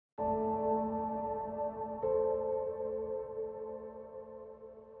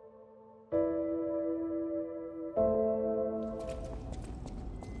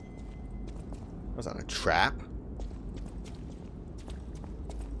Was that a trap?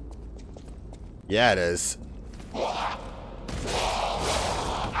 Yeah, it is.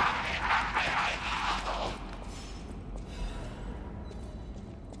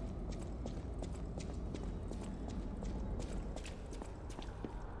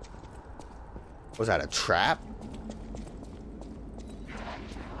 Was that a trap?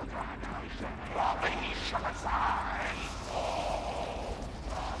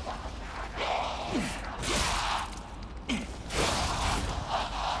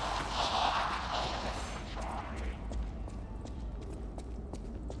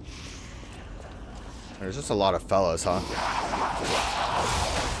 There's just a lot of fellas, huh?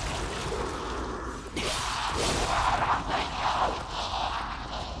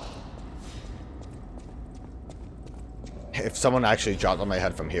 If someone actually dropped on my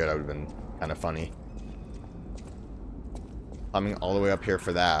head from here, that would have been kind of funny. Coming all the way up here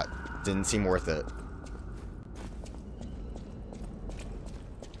for that didn't seem worth it.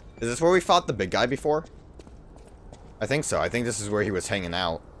 Is this where we fought the big guy before? I think so. I think this is where he was hanging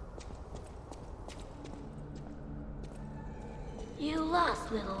out. You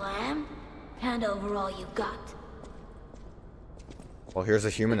lost, little lamb. Hand over all you got. Well, here's the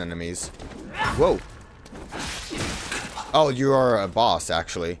human enemies. Whoa. Oh, you are a boss,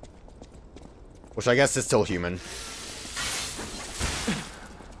 actually. Which I guess is still human.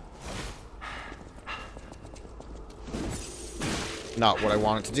 Not what I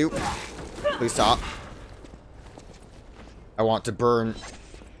want it to do. Please stop. I want to burn.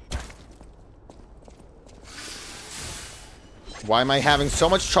 Why am I having so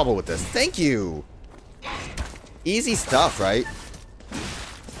much trouble with this? Thank you! Easy stuff, right?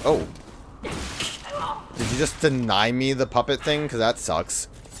 Oh. Did you just deny me the puppet thing? Because that sucks.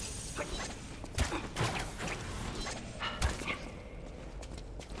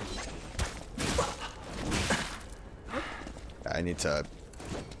 I need to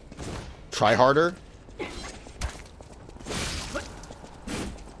try harder.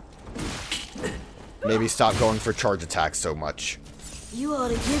 Maybe stop going for charge attacks so much. You ought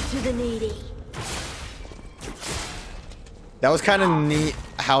to give to the needy. That was kind of neat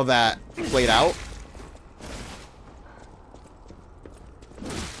how that played out.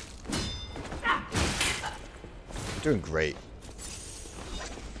 Doing great.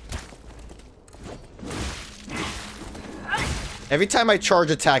 Every time I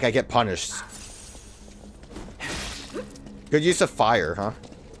charge attack, I get punished. Good use of fire, huh?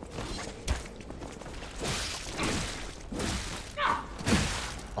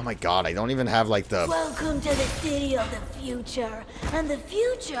 Oh my god, I don't even have like the... Welcome to the city of the future. And the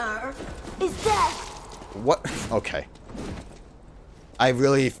future is death. What? Okay. I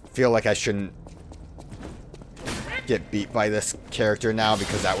really feel like I shouldn't get beat by this character now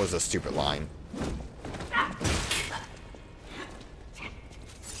because that was a stupid line.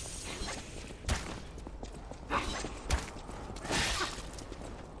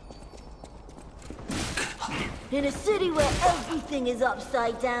 In a city where everything is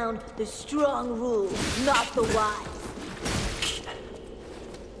upside down, the strong rule, not the wise.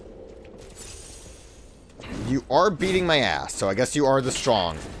 You are beating my ass, so I guess you are the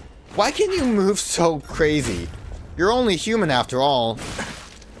strong. Why can you move so crazy? You're only human after all.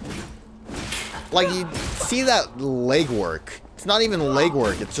 Like, you see that leg work. It's not even leg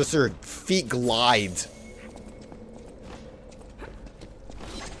work, it's just her feet glide.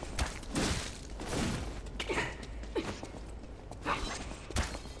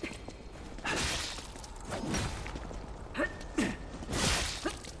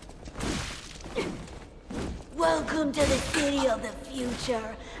 Welcome to the city of the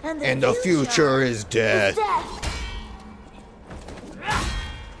future. And the future is death.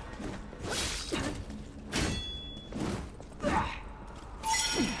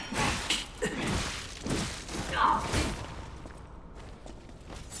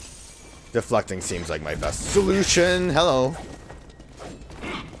 Deflecting seems like my best solution. Hello.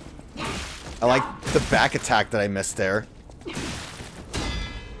 I like the back attack that I missed there.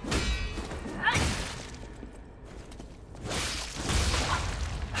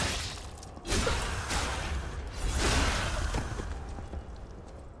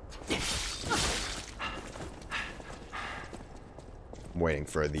 I'm waiting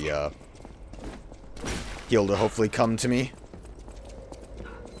for the heal to hopefully come to me.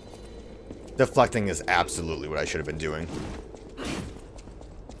 Deflecting is absolutely what I should have been doing.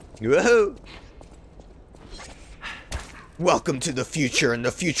 Whoa! Welcome to the future, and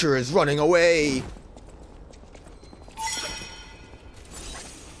the future is running away!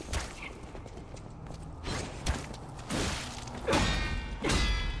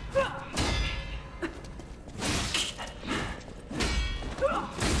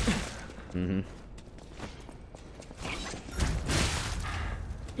 Mm-hmm.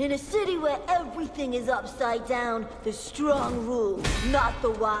 In a city where everything is upside down, the strong rule, not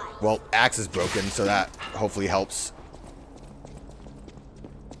the wise. Well, axe is broken, so that hopefully helps.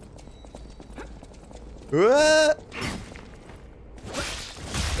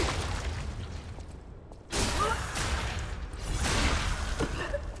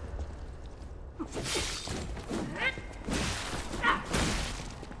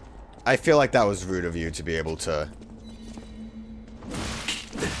 I feel like that was rude of you to be able to...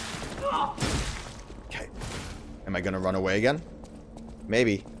 Okay. Am I gonna run away again?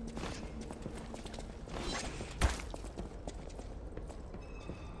 Maybe.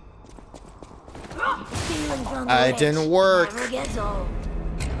 It didn't work.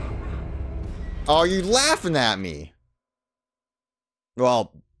 Oh, you laughing at me?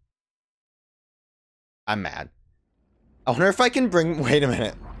 Well, I'm mad. I wonder if I can bring... Wait a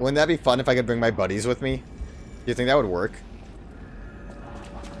minute. Wouldn't that be fun if I could bring my buddies with me? Do you think that would work?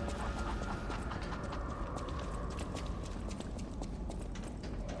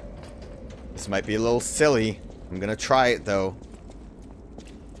 This might be a little silly. I'm gonna try it, though.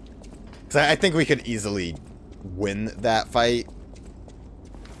 'Cause I think we could easily win that fight.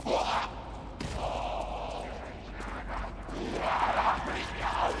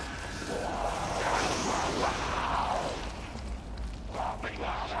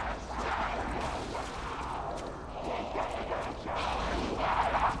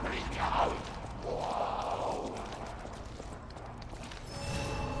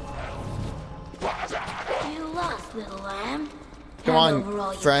 Little lamb. Come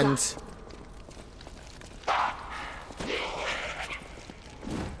on, friend.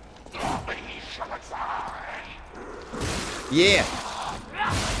 Yeah.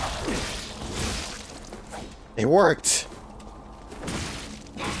 It worked.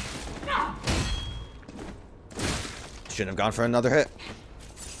 Shouldn't have gone for another hit.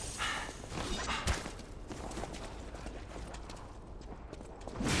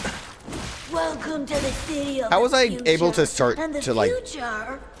 Welcome to the city of How was I future. able to start and the to like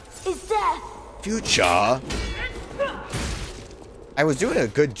future is death. Future? I was doing a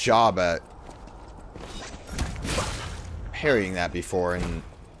good job at parrying that before and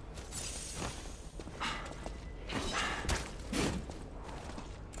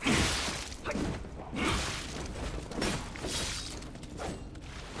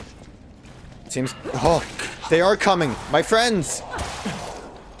seems oh, they are coming. My friends.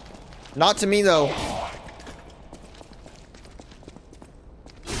 Not to me, though.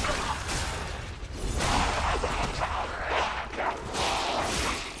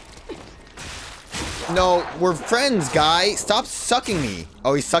 No, we're friends, guy. Stop sucking me.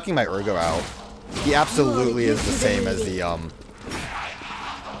 Oh, he's sucking my ergo out. He absolutely is the same as the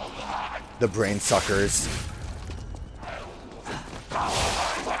brain suckers.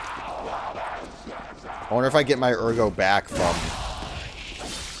 I wonder if I get my ergo back from...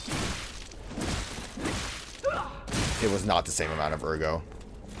 It was not the same amount of ergo.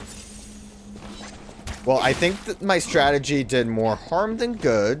 Well, I think that my strategy did more harm than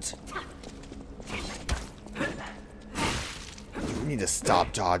good. You need to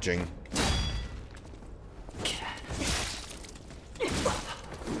stop dodging.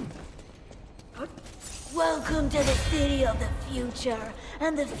 Welcome to the city of the future,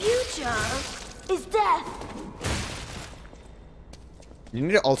 and the future is death. You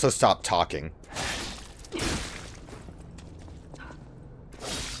need to also stop talking.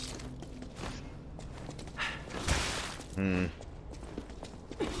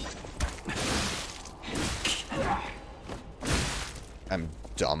 I'm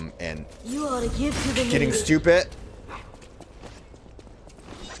dumb and you ought to give to the getting needy. stupid.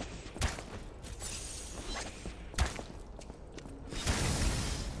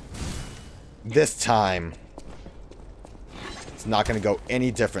 This time, it's not going to go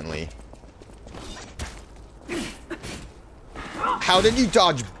any differently. How did you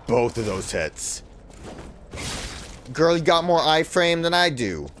dodge both of those hits? Girl, you got more iframe than I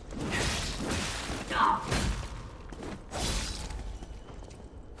do.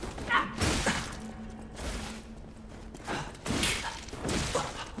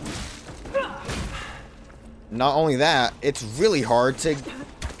 Not only that, it's really hard to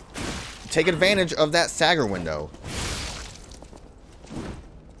take advantage of that stagger window.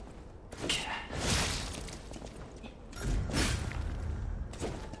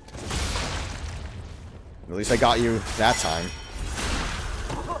 At least I got you that time.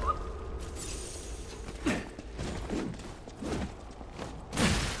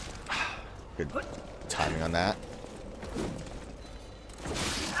 Good timing on that.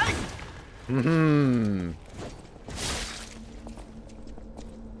 Hmm.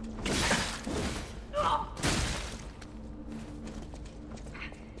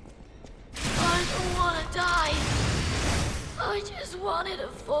 I don't want to die. I just wanted a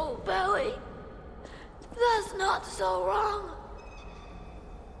full belly. That's not so wrong.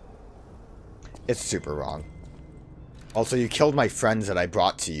 It's super wrong. Also, you killed my friends that I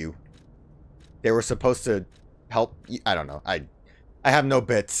brought to you. They were supposed to help you. I don't know. I have no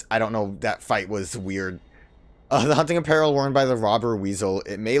bits. I don't know. That fight was weird. The hunting apparel worn by the robber Weasel.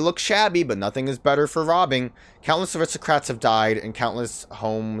 It may look shabby, but nothing is better for robbing. Countless aristocrats have died, and countless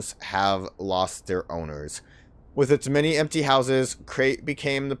homes have lost their owners. With its many empty houses, Krat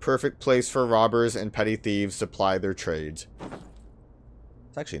became the perfect place for robbers and petty thieves to ply their trades.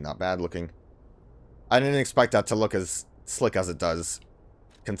 It's actually not bad looking. I didn't expect that to look as slick as it does,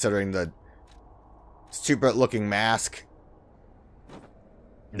 considering the stupid looking mask.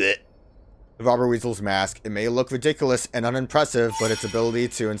 Blech. The robber Weasel's mask. It may look ridiculous and unimpressive, but its ability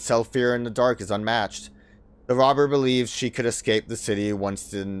to instill fear in the dark is unmatched. The robber believes she could escape the city once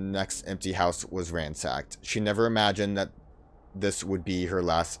the next empty house was ransacked. She never imagined that this would be her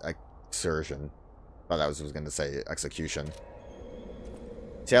last exertion. Thought that was going to say execution.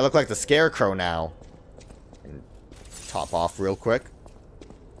 See, I look like the Scarecrow now. And top off real quick.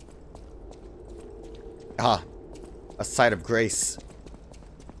 Ah, a sight of grace.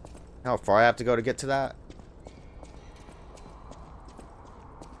 How far I have to go to get to that?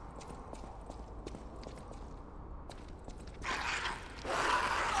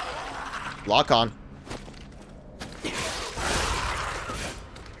 Lock on.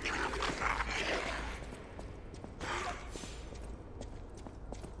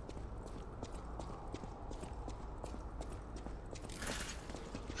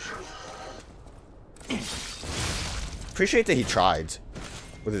 Appreciate that he tried.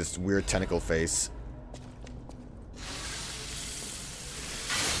 With his weird tentacle face.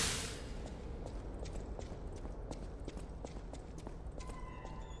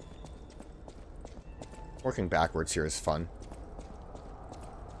 Working backwards here is fun.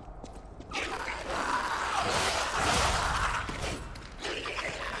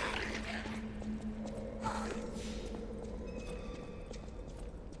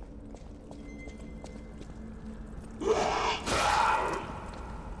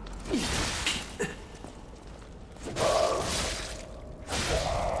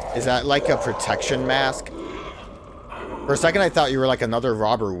 Is that like a protection mask? For a second I thought you were like another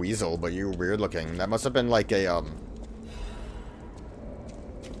robber Weasel, but you were weird looking. That must have been like a,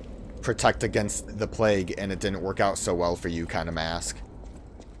 protect against the plague and it didn't work out so well for you kind of mask.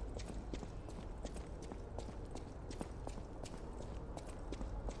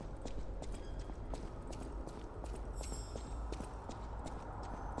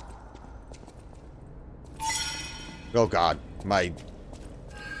 Oh god, my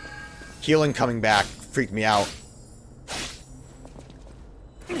healing coming back freaked me out.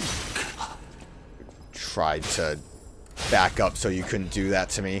 Tried to back up so you couldn't do that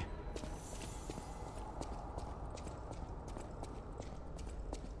to me.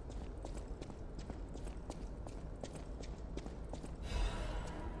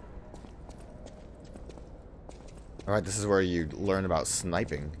 Alright, this is where you learn about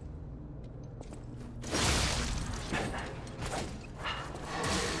sniping.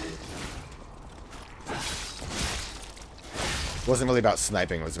 It wasn't really about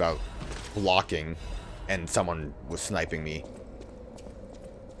sniping, it was about blocking, and someone was sniping me.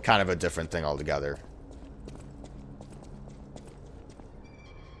 Kind of a different thing altogether.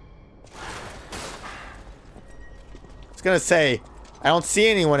 I was gonna say, I don't see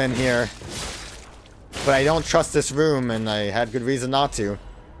anyone in here, but I don't trust this room, and I had good reason not to.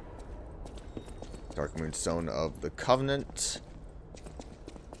 Dark Moonstone of the Covenant.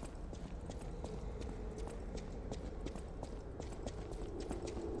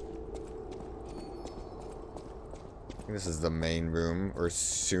 This is the main room, or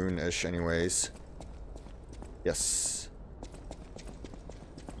soon-ish anyways. Yes.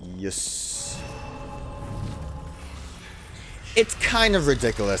 Yes. It's kind of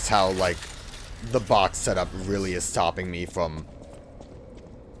ridiculous how, like, the box setup really is stopping me from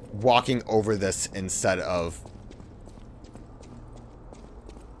walking over this instead of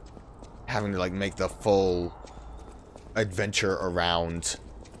having to, like, make the full adventure around.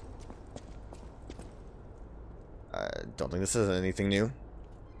 Don't think this is anything new.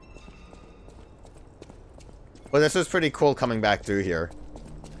 But this is pretty cool coming back through here.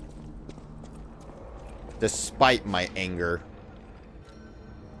 Despite my anger.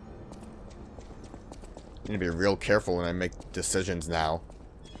 I need to be real careful when I make decisions now.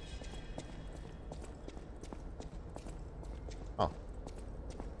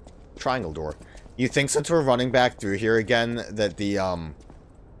 triangle door. You think since we're running back through here again that the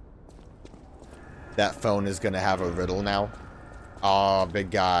that phone is gonna have a riddle now? Aw,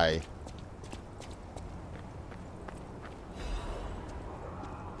 big guy.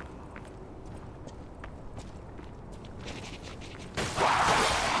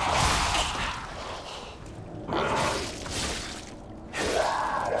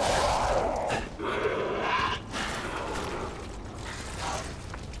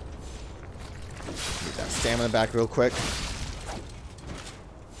 Stamina back real quick.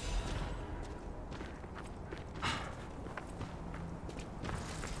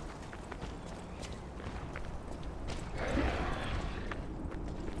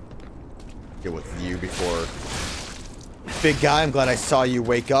 Get with you before... Big guy, I'm glad I saw you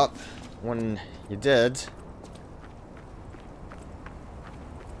wake up when you did.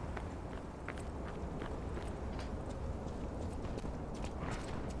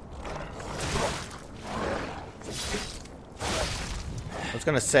 I was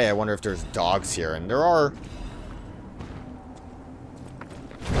gonna say, I wonder if there's dogs here, and there are.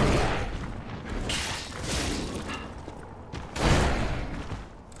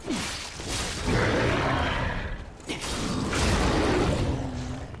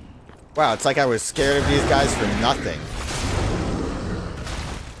 Wow, it's like I was scared of these guys for nothing.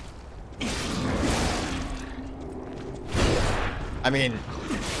 I mean,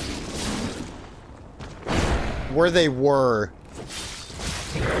 where they were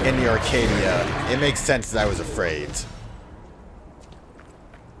in the Arcadia, it makes sense that I was afraid.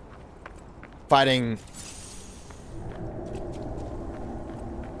 Fighting...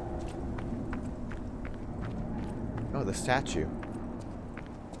 Oh, the statue.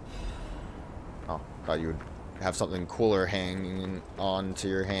 Oh, thought you would have something cooler hanging on to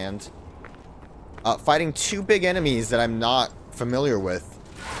your hand. Fighting two big enemies that I'm not familiar with.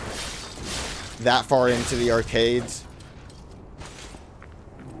 That far into the arcades.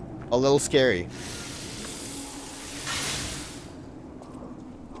 A little scary.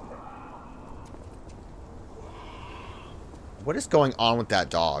 What is going on with that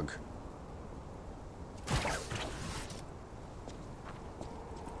dog?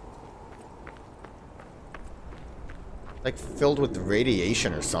 Like filled with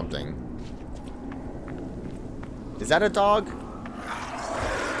radiation or something. Is that a dog?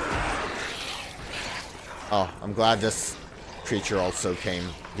 Oh, I'm glad this creature also came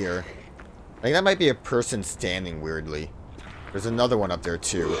here. I think that might be a person standing weirdly. There's another one up there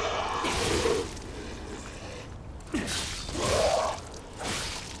too.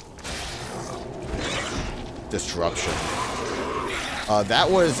 Disruption. That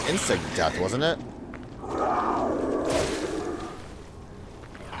was insect death, wasn't it?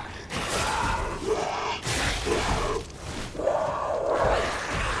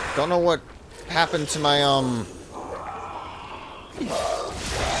 Don't know what happened to my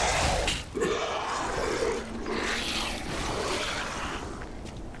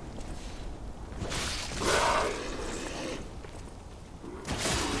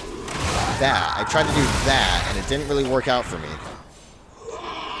that. I tried to do that, and it didn't really work out for me.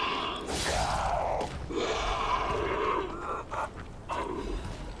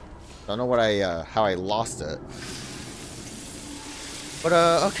 Don't know what how I lost it. But,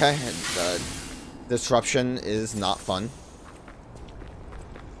 okay. Disruption is not fun.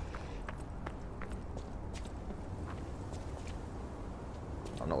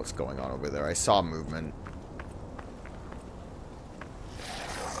 I don't know what's going on over there. I saw movement.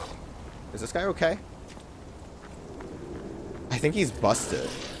 Is this guy okay? I think he's busted.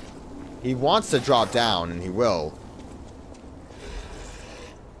 He wants to drop down, and he will.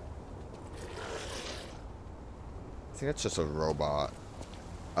 I think that's just a robot.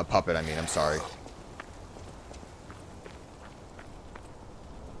 A puppet, I mean, I'm sorry.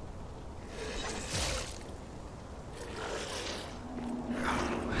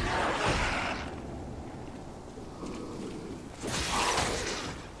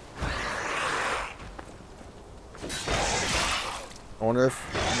 I wonder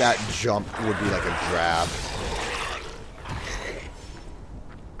if that jump would be like a grab.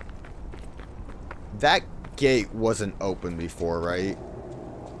 That gate wasn't open before, right?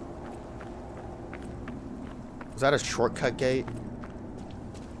 Was that a shortcut gate?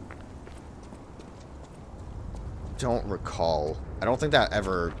 Don't recall. I don't think that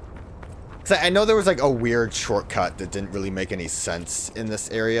ever... 'Cause I know there was like a weird shortcut that didn't really make any sense in this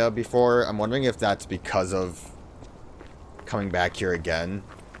area before. I'm wondering if that's because of coming back here again.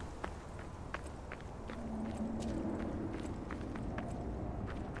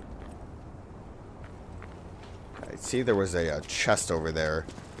 I see there was a chest over there.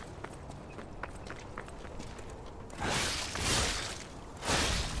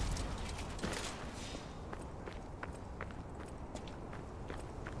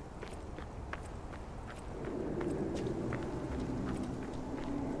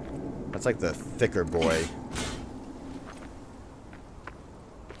 That's like the thicker boy.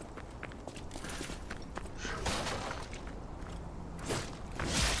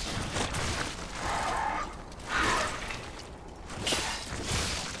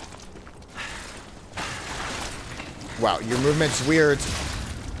 Wow, your movement's weird.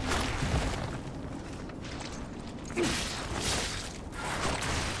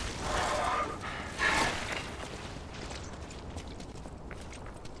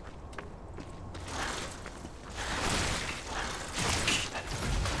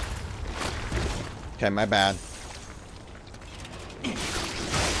 Okay, my bad.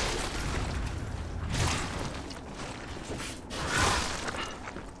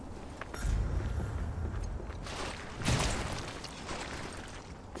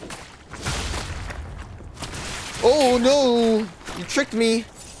 Oh no! You tricked me!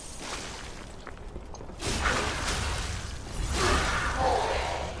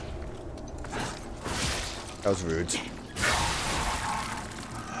 That was rude.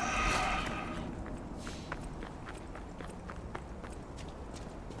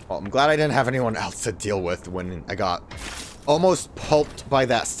 Well, I'm glad I didn't have anyone else to deal with when I got almost pulped by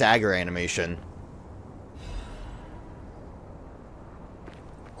that stagger animation.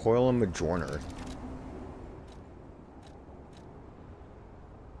 Coil and Majourner.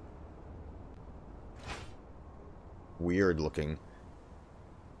 Weird looking.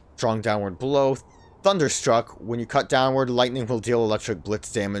 Strong downward blow. Thunderstruck. When you cut downward, lightning will deal electric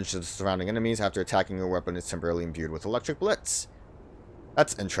blitz damage to the surrounding enemies after attacking your weapon is temporarily imbued with electric blitz.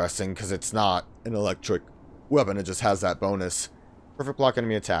 That's interesting, because it's not an electric weapon, it just has that bonus. Perfect block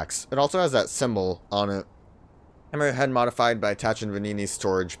enemy attacks. It also has that symbol on it. Hammerhead modified by attaching Vanini's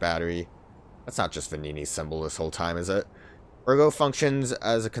storage battery. That's not just Vanini's symbol this whole time, is it? Ergo functions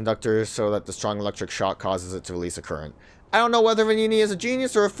as a conductor so that the strong electric shock causes it to release a current. I don't know whether Vanini is a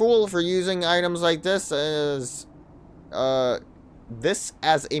genius or a fool for using items like this as a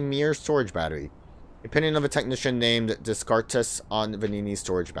mere storage battery. Opinion of a technician named Descartes on Vanini's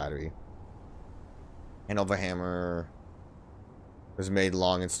storage battery. Handle of a hammer was made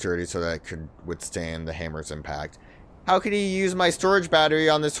long and sturdy so that it could withstand the hammer's impact. How could he use my storage battery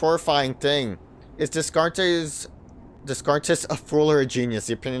on this horrifying thing? Is Descartes a fool or a genius?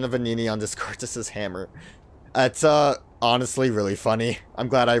 The opinion of Vanini on Descartes' hammer. It's honestly really funny. I'm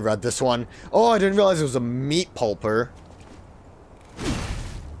glad I read this one. Oh, I didn't realize it was a meat pulper.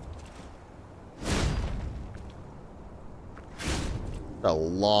 A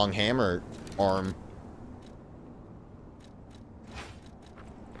long hammer arm.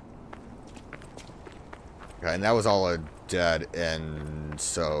 Okay, and that was all a dead end,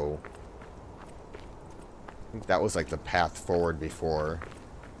 so I think that was like the path forward before.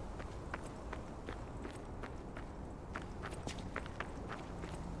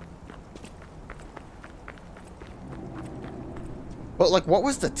 But like, what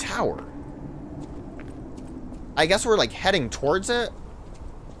was the tower? I guess we're like heading towards it.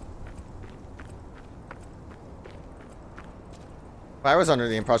 I was under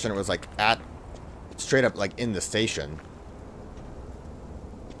the impression it was like at straight up like in the station.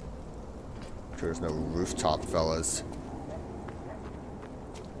 Sure there's no rooftop, fellas.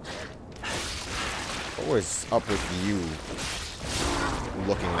 What was up with you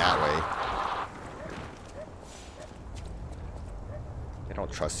looking that way? I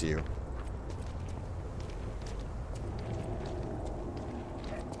don't trust you.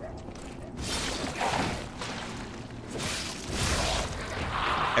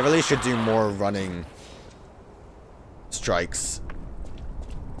 I really should do more running strikes.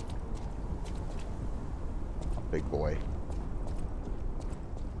 Big boy.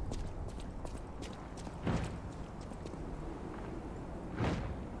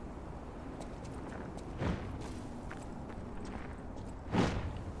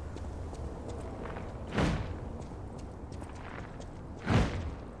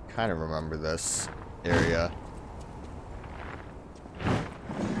 Kind of remember this area.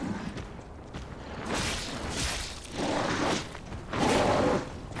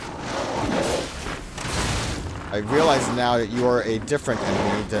 I realize now that you are a different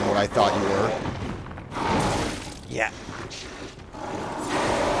enemy than what I thought you were. Yeah.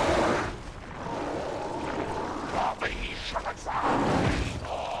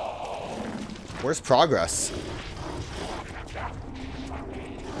 Where's progress?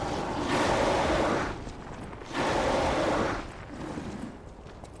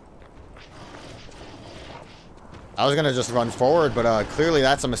 I was gonna just run forward, but clearly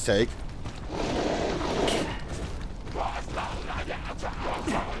that's a mistake.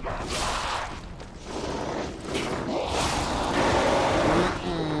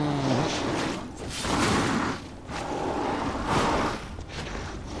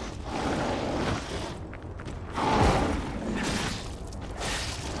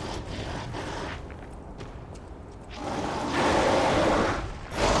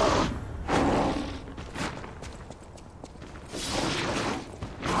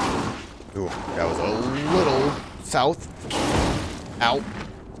 South. Out.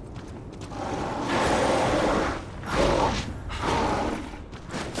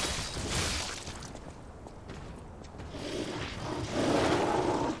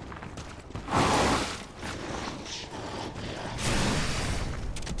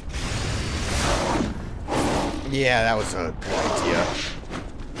 Yeah, that was a good idea.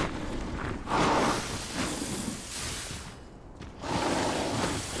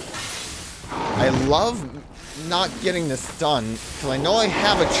 I love not getting this done, because I know I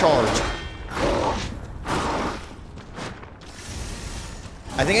have a charge.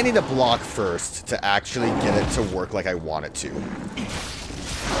 I think I need to block first to actually get it to work like I want it to.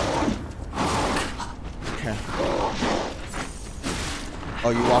 Okay. Oh,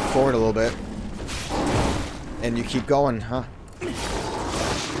 you walk forward a little bit. And you keep going, huh?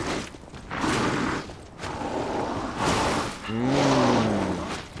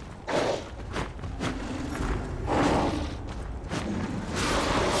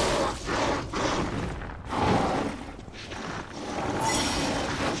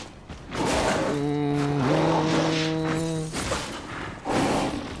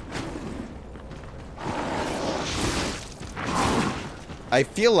 I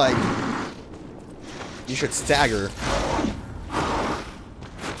feel like you should stagger.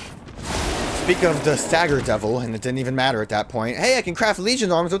 Speak of the stagger devil, and it didn't even matter at that point. Hey, I can craft Legion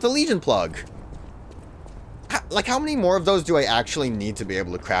arms with the Legion plug. Like, how many more of those do I actually need to be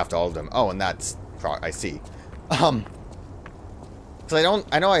able to craft all of them? Oh, and that's... I see. So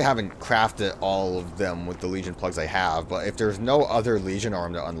I know I haven't crafted all of them with the Legion plugs I have, but if there's no other Legion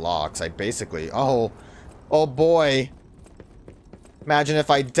arm that unlocks, I basically... Oh boy. Imagine if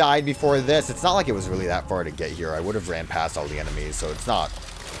I died before this. It's not like it was really that far to get here. I would have ran past all the enemies, so it's not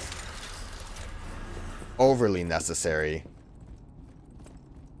overly necessary.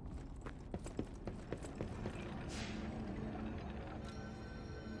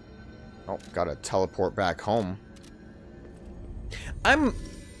 Oh, gotta teleport back home. I'm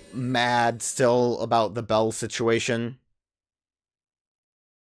mad still about the Belle situation.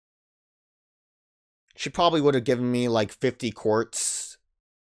 She probably would have given me like 50 quartz.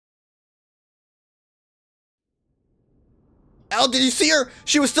 Al, did you see her?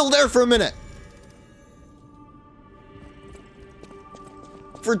 She was still there for a minute.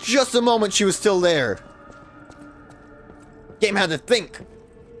 For just a moment, she was still there. Game had to think.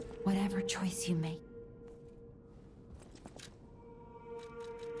 Whatever choice you make.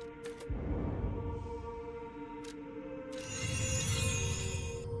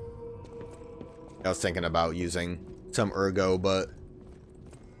 I was thinking about using some ergo, but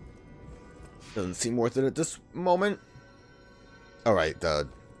doesn't seem worth it at this moment. Alright, the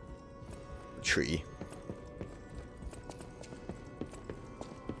tree.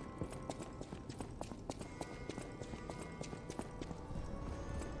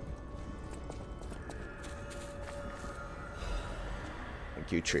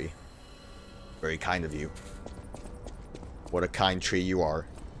 Thank you, tree. Very kind of you. What a kind tree you are.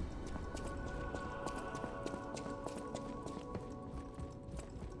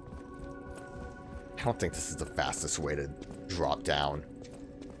 I don't think this is the fastest way to drop down.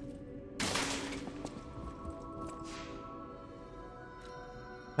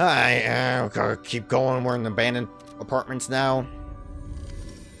 I gotta keep going. We're in abandoned apartments now.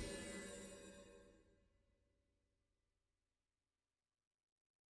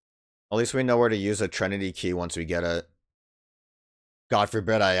 At least we know where to use a Trinity key once we get it. God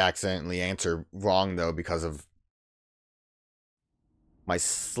forbid I accidentally answer wrong, though, because of my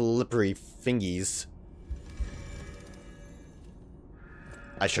slippery fingies.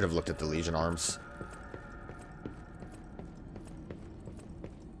 I should have looked at the Legion arms.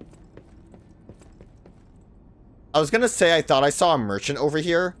 I was gonna say I thought I saw a merchant over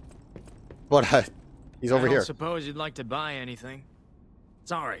here, but he's over here. I don't suppose you'd like to buy anything.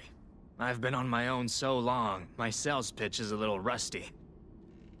 Sorry, I've been on my own so long, my sales pitch is a little rusty.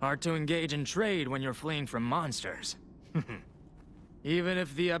 Hard to engage in trade when you're fleeing from monsters. Even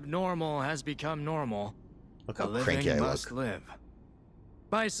if the abnormal has become normal, Look how the cranky I living must look. live.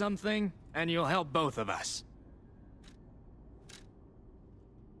 Buy something, and you'll help both of us.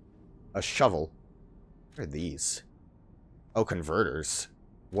 A shovel. What are these? Oh, converters.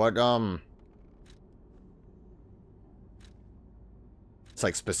 What, It's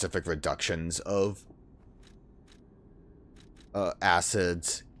like specific reductions of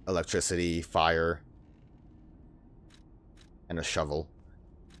acids, electricity, fire. And a shovel.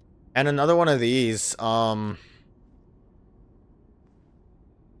 And another one of these, it's one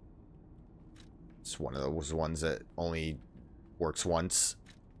of those ones that only works once.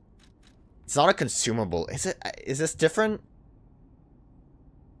 It's not a consumable. Is it? Is this different?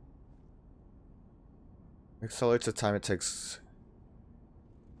 Accelerates the time it takes.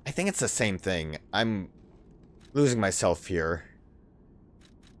 I think it's the same thing. I'm losing myself here.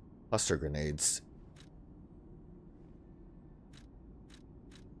 Cluster grenades.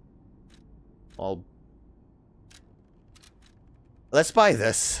 Well, let's buy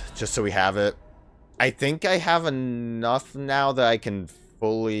this just so we have it. I think I have enough now that I can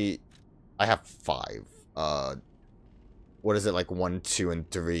fully... I have 5. What is it, like 1, 2,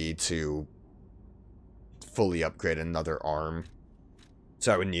 and 3 to fully upgrade another arm.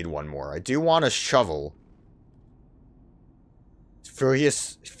 So I would need 1 more. I do want a shovel.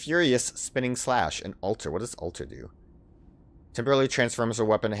 Furious spinning slash. An altar. What does altar do? Temporarily transforms a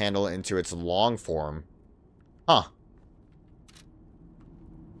weapon handle into its long form. Huh.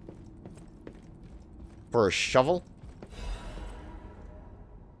 For a shovel?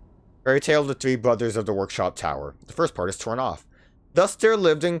 Fairy tale of the 3 brothers of the workshop tower. The first part is torn off. Thus there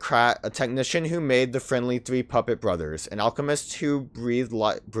lived in Krat a technician who made the friendly 3 puppet brothers, an alchemist who breathed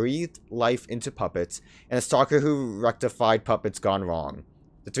life into puppets, and a stalker who rectified puppets gone wrong.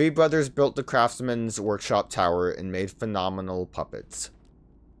 The 3 brothers built the craftsman's workshop tower and made phenomenal puppets.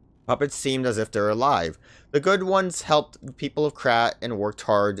 Puppets seemed as if they were alive. The good ones helped the people of Krat and worked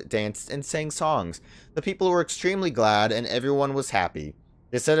hard, danced, and sang songs. The people were extremely glad and everyone was happy.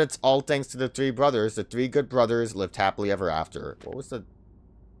 They said it's all thanks to the 3 brothers. The 3 good brothers lived happily ever after. What was the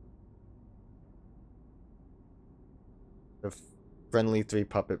friendly 3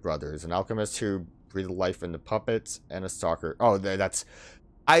 puppet brothers? An alchemist who breathed life into puppets and a stalker. Oh, that's...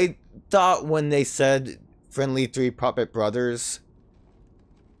 I thought when they said friendly 3 puppet brothers...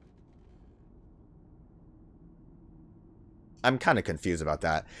 I'm kind of confused about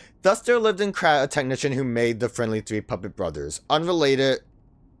that. Thus there lived in Krat a technician who made the friendly 3 puppet brothers. Unrelated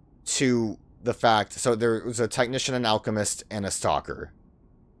to the fact, so there was a technician, an alchemist, and a stalker.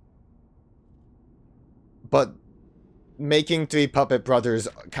 But making 3 puppet brothers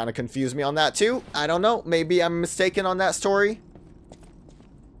kind of confused me on that too. I don't know. Maybe I'm mistaken on that story.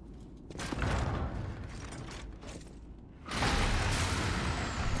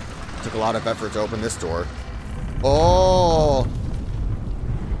 Took a lot of effort to open this door. Oh!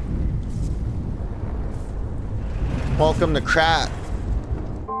 Welcome to Krat.